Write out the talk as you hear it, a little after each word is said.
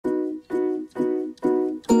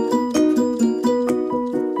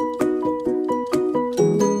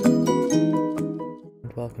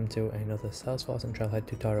to another Salesforce and Trailhead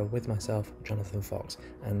tutorial with myself, Jonathan Fox,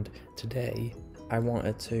 and today I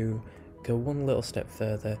wanted to go one little step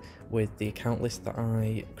further with the account list that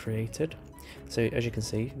I created. So as you can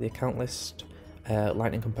see, the account list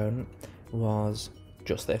Lightning component was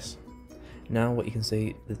just this. Now what you can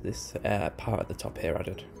see is this part at the top here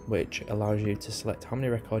added, which allows you to select how many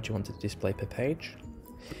records you want to display per page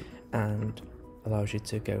and allows you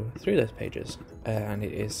to go through those pages, and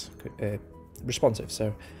it is responsive.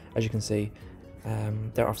 So as you can see,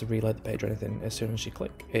 don't have to reload the page or anything. As soon as you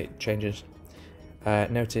click, it changes.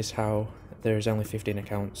 Notice how there is only 15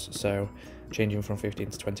 accounts, so changing from 15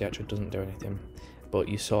 to 20 actually doesn't do anything, but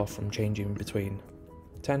you saw from changing between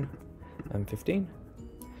 10 and 15,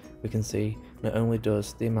 we can see not only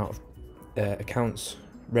does the amount of accounts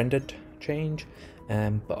rendered change,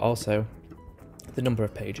 but also the number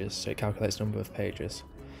of pages, so it calculates the number of pages.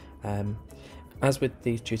 As with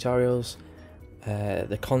these tutorials,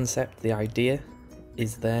 the concept, the idea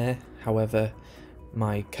is there, however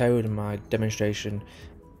my code and my demonstration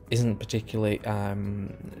isn't particularly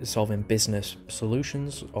solving business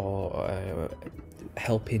solutions or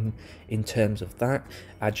helping in terms of that.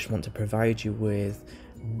 I just want to provide you with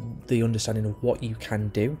the understanding of what you can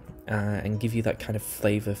do and give you that kind of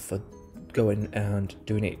flavour for going and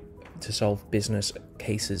doing it to solve business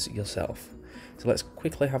cases yourself. So let's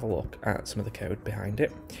quickly have a look at some of the code behind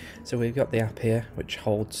it. So we've got the app here which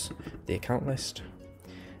holds the account list,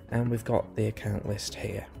 and we've got the account list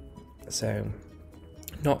here. So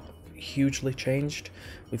not hugely changed.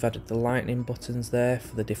 We've added the lightning buttons there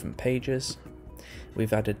for the different pages.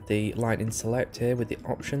 We've added the lightning select here with the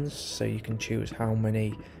options, so you can choose how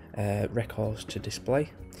many records to display.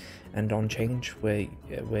 And on change, we're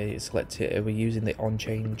using the on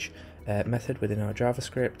change method within our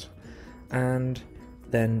JavaScript. And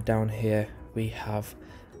then down here we have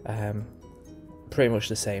pretty much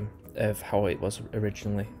the same of how it was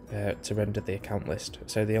originally to render the account list.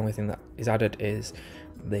 So the only thing that is added is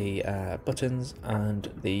the buttons and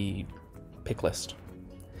the pick list.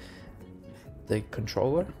 The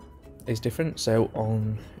controller is different, so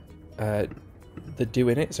on the do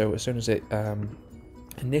init, so as soon as it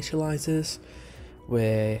initializes,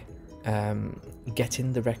 we're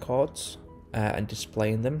getting the records and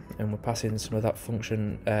displaying them, and we're passing some of that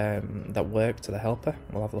function that work to the helper.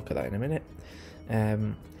 We'll have a look at that in a minute.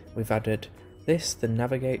 We've added this, the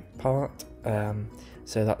navigate part,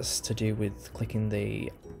 so that's to do with clicking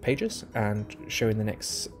the pages and showing the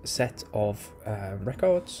next set of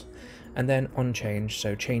records. And then on change,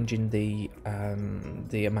 so changing the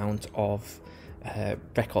amount of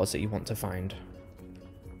records that you want to find.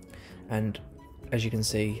 And as you can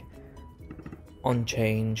see, on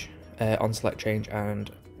change, on select change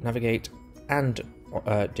and navigate and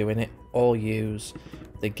doing it all use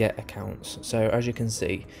the get accounts. So as you can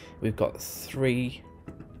see, we've got 3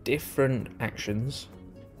 different actions,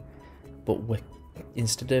 but we're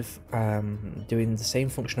instead of doing the same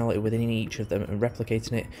functionality within each of them and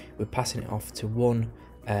replicating it, we're passing it off to one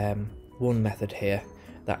method here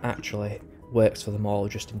that actually works for them all,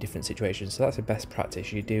 just in different situations. So that's a best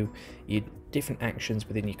practice. You do your different actions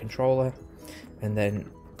within your controller, and then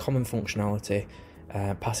common functionality,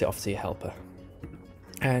 pass it off to your helper.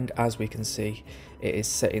 And as we can see, it is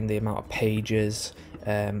setting the amount of pages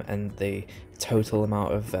and the total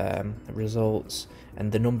amount of results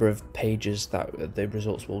and the number of pages that the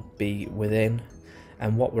results will be within.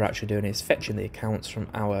 And what we're actually doing is fetching the accounts from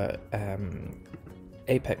our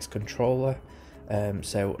Apex controller,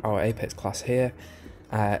 so our Apex class here.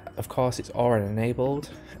 Of course it's Aura enabled,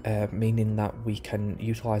 meaning that we can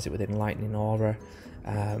utilize it within Lightning Aura,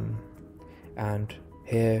 and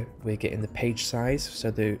here we're getting the page size,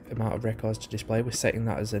 so the amount of records to display, we're setting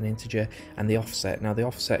that as an integer, and the offset. Now the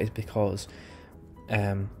offset is because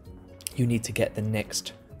you need to get the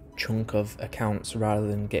next chunk of accounts rather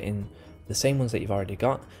than getting the same ones that you've already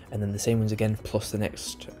got and then the same ones again plus the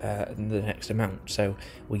next amount. So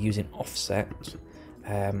we're using offset.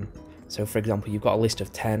 So for example, you've got a list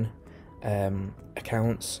of 10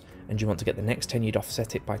 accounts and you want to get the next 10, you'd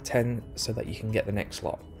offset it by 10 so that you can get the next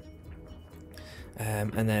lot.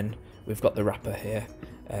 And then we've got the wrapper here.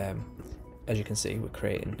 As you can see, we're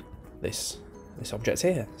creating this object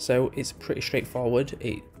here. So it's pretty straightforward.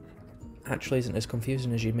 It actually isn't as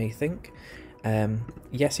confusing as you may think.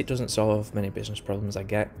 Yes, it doesn't solve many business problems, I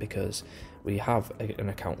get, because we have an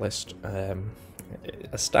account list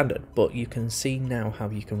as standard, but you can see now how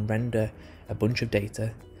you can render a bunch of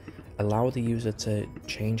data, allow the user to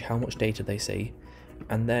change how much data they see,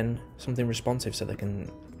 and then something responsive so they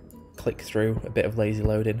can click through, a bit of lazy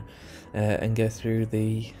loading, and go through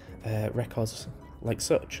the records like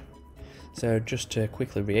such. So just to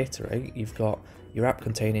quickly reiterate, you've got your app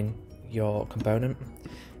containing your component,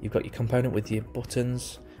 you've got your component with your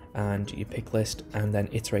buttons and your pick list and then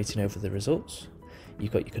iterating over the results.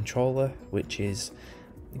 You've got your controller, which is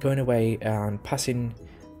going away and passing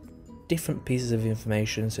different pieces of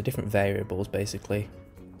information, so different variables basically,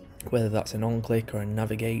 whether that's an on-click or a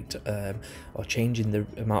navigate, or changing the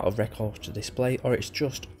amount of records to display, or it's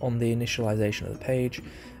just on the initialization of the page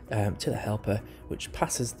to the helper, which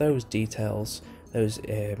passes those details, those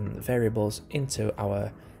variables into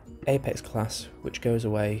our Apex class, which goes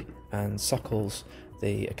away and sockles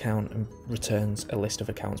the account and returns a list of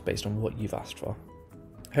accounts based on what you've asked for.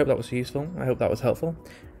 I hope that was useful, I hope that was helpful.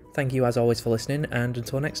 Thank you as always for listening, and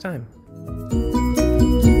until next time.